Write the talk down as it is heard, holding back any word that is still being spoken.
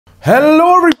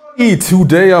Hello everybody!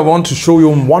 Today I want to show you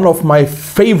one of my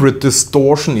favorite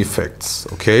distortion effects.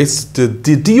 Okay, it's the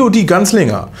DOD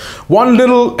Gunslinger. One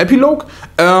little epilogue.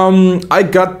 I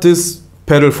got this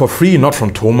pedal for free, not from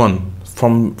Thomann,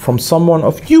 from someone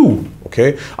of you.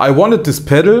 Okay, I wanted this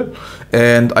pedal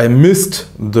and I missed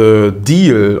the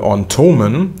deal on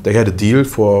Thomann. They had a deal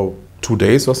for 2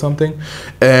 days or something,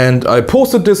 and I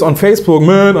posted this on Facebook.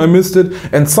 Man, I missed it.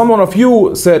 And someone of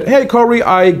you said, hey Cory,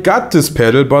 I got this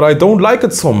pedal but I don't like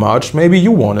it so much, maybe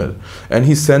you want it. And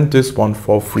he sent this one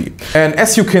for free. And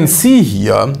as you can see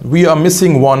here, we are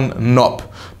missing one knob,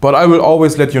 but I will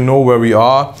always let you know where we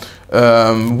are.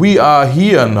 We are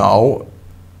here now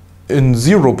in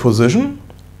 0 position,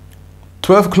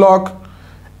 12 o'clock,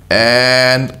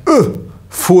 and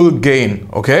full gain.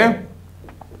 Okay,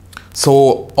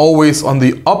 so always on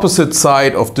the opposite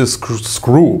side of this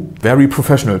screw. Very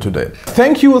professional today.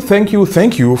 Thank you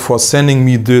for sending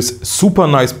me this super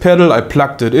nice pedal. I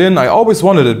plugged it in. I always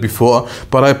wanted it before,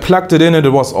 but I plugged it in and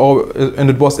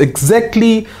it was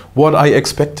exactly what I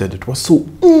expected. It was so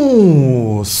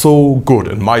good,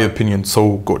 in my opinion,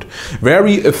 so good.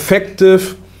 Very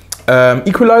effective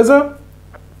equalizer.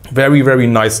 Very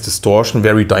nice distortion,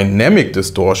 very dynamic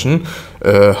distortion.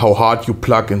 How hard you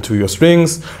plug into your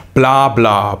strings, blah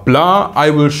blah blah. I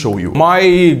will show you.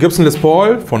 My Gibson Les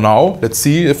Paul for now. Let's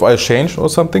see if I change or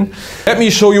something. Let me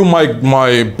show you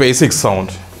my basic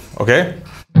sound. Okay.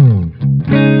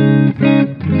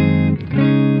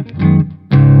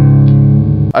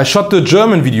 I shot the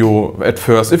German video at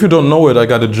first. If you don't know it, I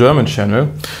got a German channel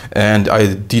and I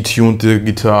detuned the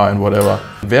guitar and whatever.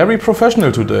 Very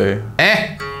professional today.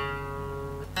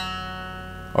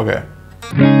 Okay.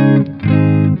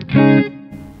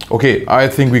 Okay, I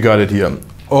think we got it here.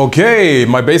 Okay,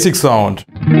 my basic sound.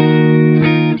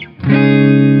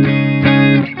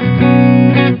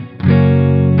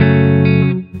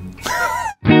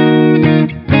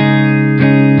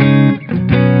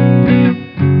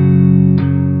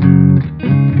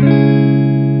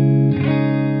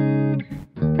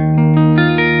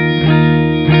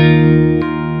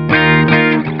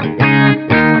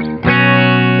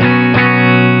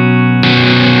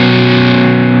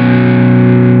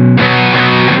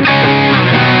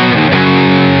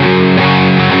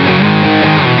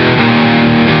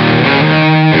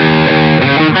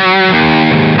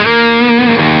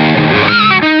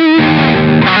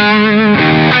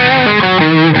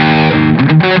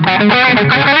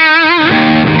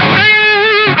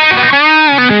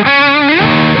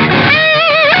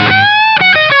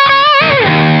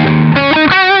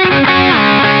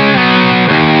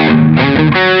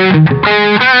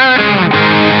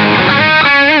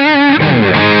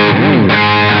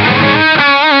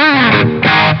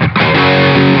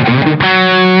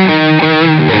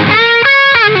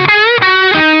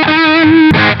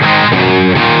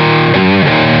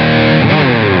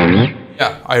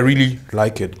 I really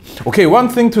like it. Okay, one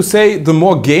thing to say, the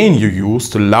more gain you use,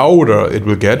 the louder it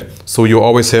will get. So you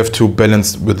always have to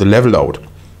balance with the level out,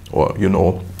 or you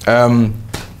know. And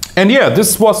yeah,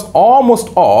 this was almost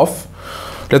off.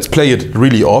 Let's play it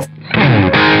really off.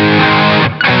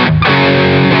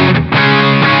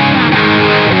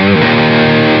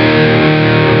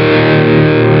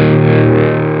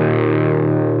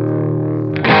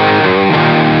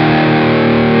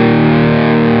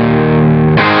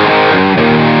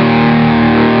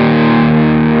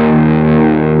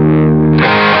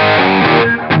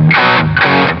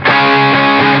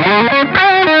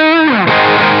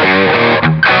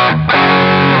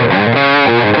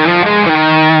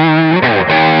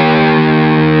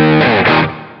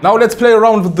 Now let's play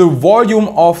around with the volume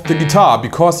of the guitar,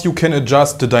 because you can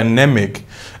adjust the dynamic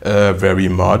very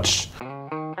much.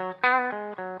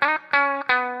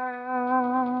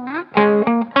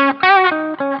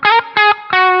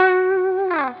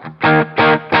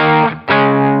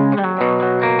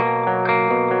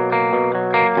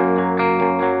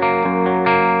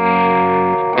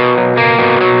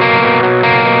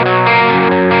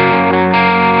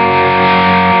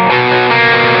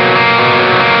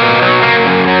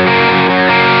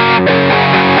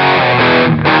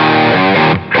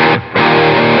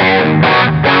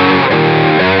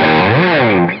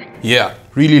 Yeah,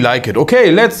 really like it.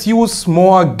 Okay, let's use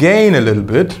more gain a little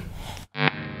bit.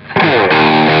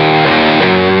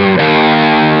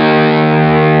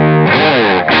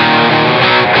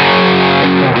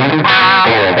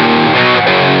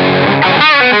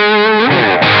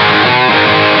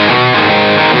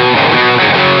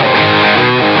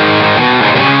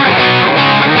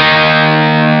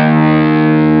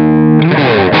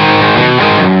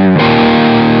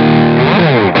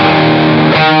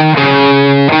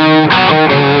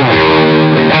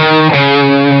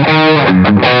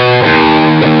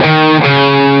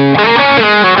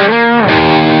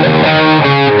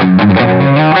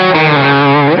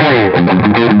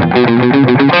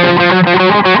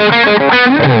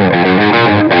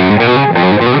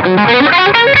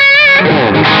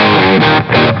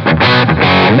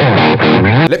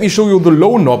 let me show you the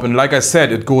low knob, and like I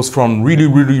said, it goes from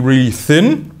really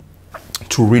thin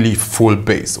to really full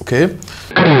bass, okay?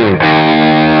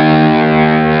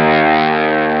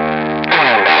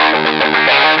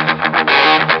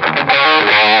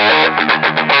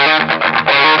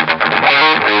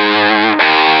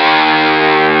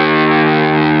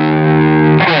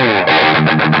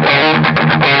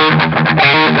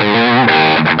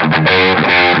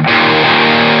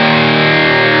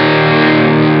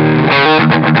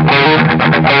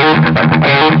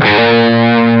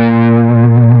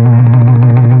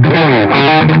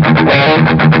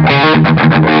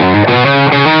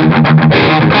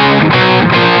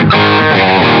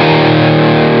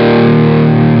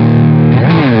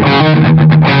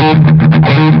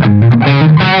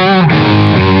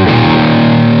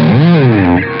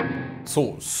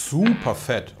 So super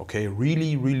fat, okay,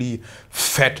 really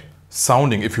fat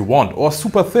sounding if you want, or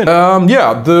super thin.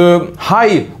 Yeah, the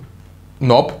high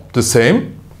knob, the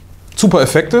same, super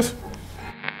effective.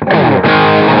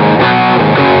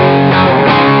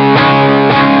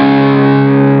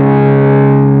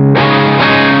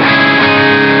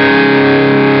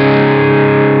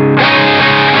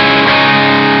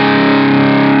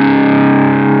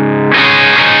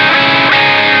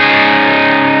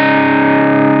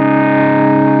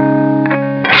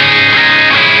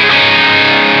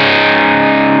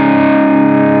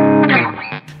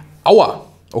 Aua,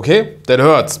 okay, that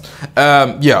hurts.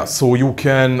 Yeah, so you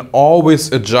can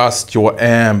always adjust your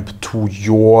amp to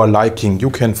your liking. You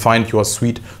can find your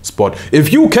sweet spot.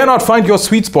 If you cannot find your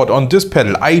sweet spot on this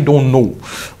pedal, I don't know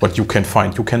what you can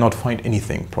find. You cannot find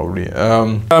anything, probably.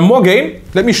 More gain.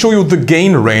 Let me show you the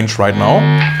gain range right now.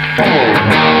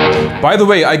 By the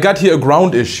way, I got here a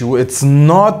ground issue. It's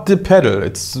not the pedal.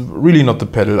 It's really not the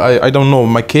pedal. I don't know.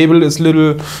 My cable is a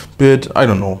little bit, I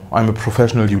don't know. I'm a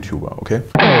professional YouTuber, okay?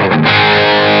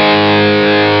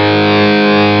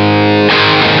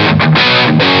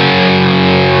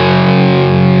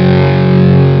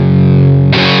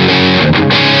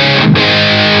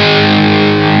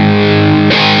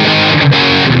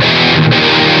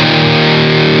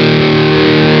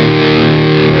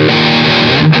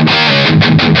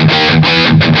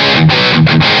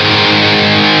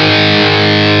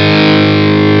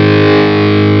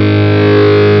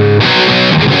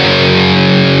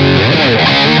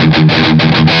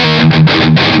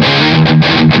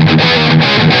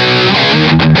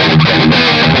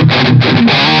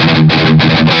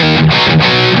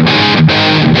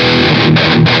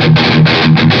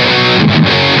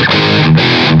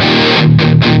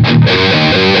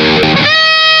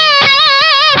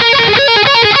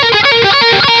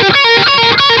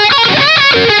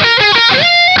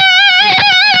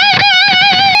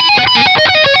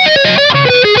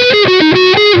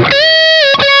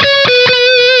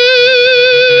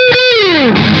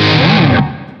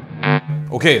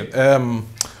 Okay,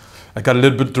 I got a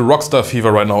little bit the rockstar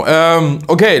fever right now.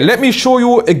 Okay, let me show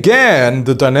you again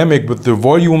the dynamic with the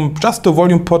volume, just the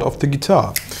volume pot of the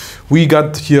guitar. We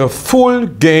got here full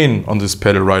gain on this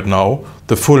pedal right now,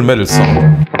 the full metal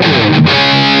sound.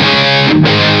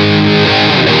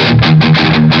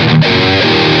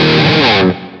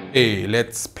 Hey,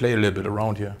 let's play a little bit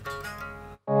around here.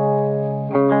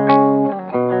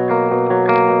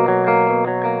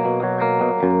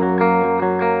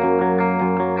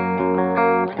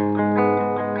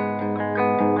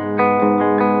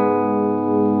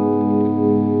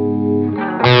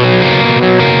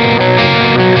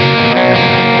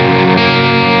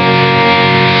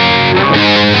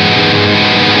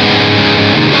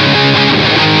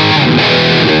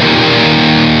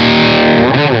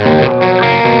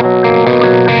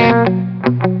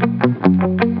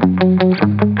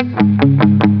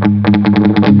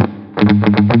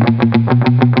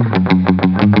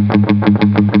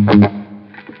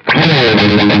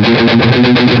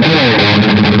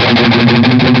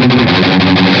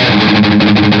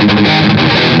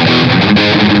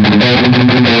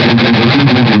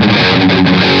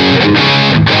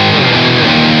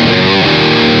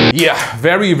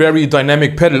 Very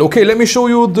dynamic pedal. Okay, let me show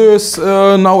you this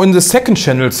now in the second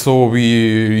channel. So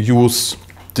we use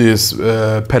this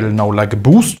pedal now like a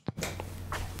boost.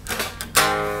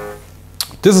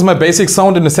 This is my basic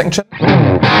sound in the second channel.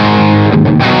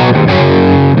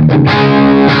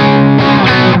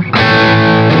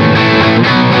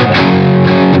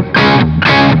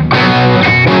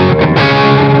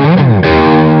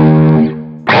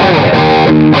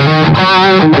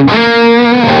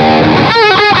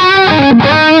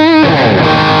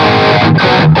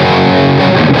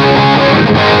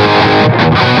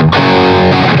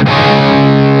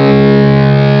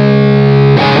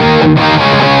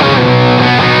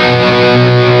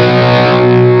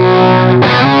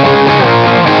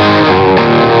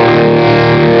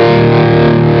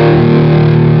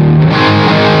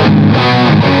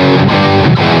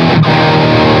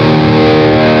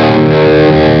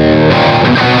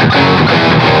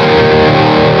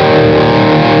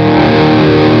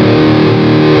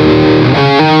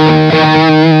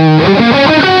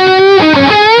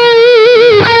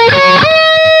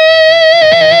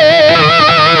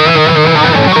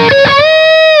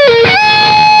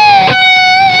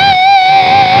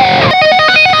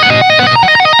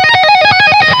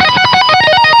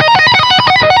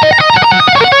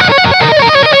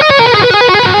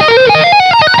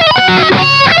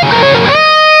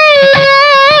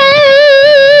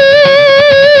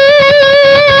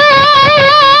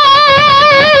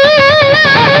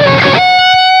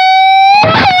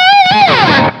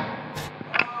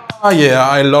 Yeah,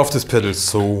 I love this pedal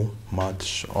so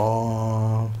much.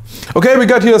 Oh. Okay, we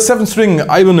got here a 7-string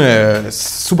Ibanez.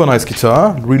 Super nice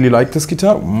guitar. Really like this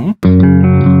guitar.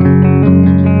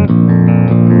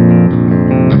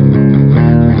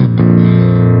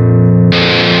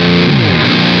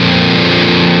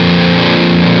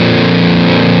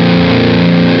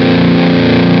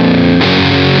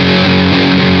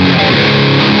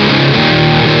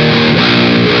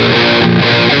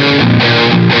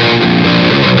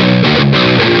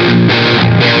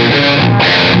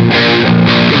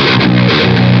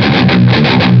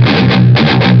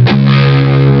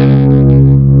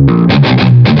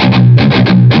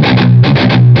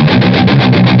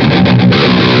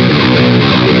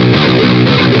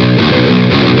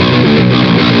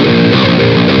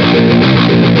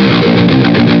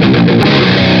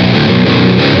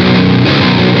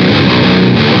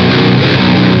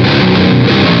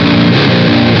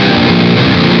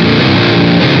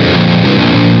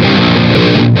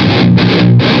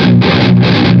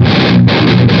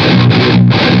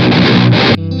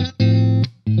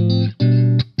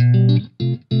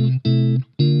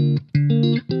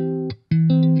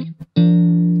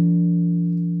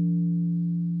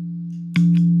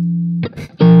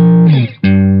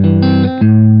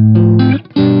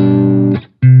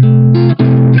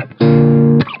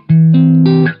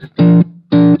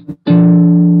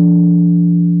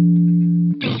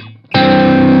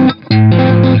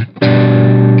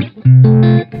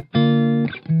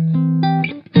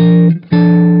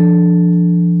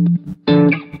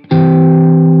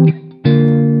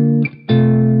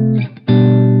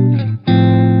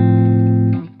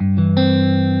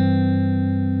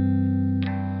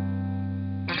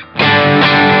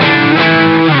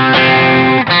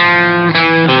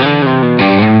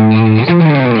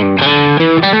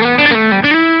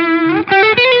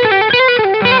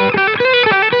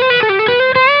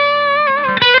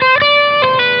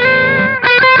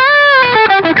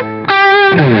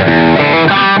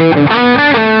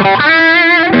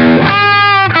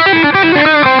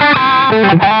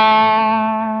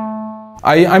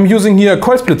 I'm using here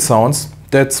coil split sounds.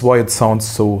 That's why it sounds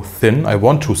so thin. I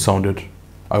want it to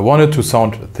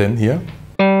sound thin here.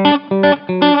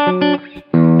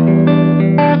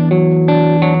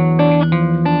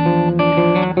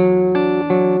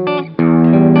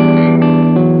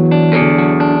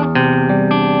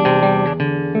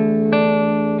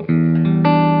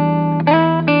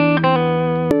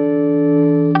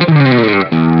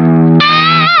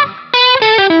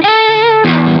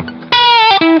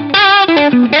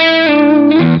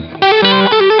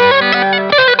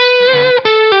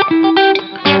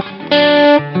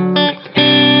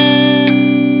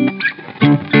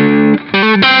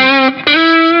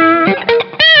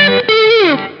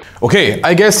 Okay,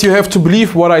 I guess you have to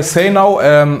believe what I say now.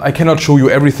 I cannot show you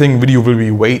everything, video will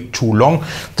be way too long.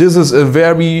 This is a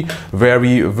very,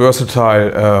 very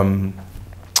versatile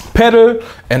pedal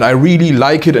and I really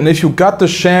like it, and if you got the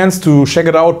chance to check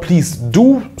it out, please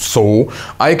do so.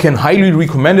 I can highly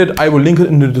recommend it. I will link it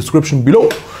in the description below.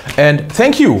 And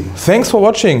thanks for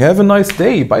watching. Have a nice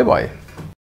day. Bye bye.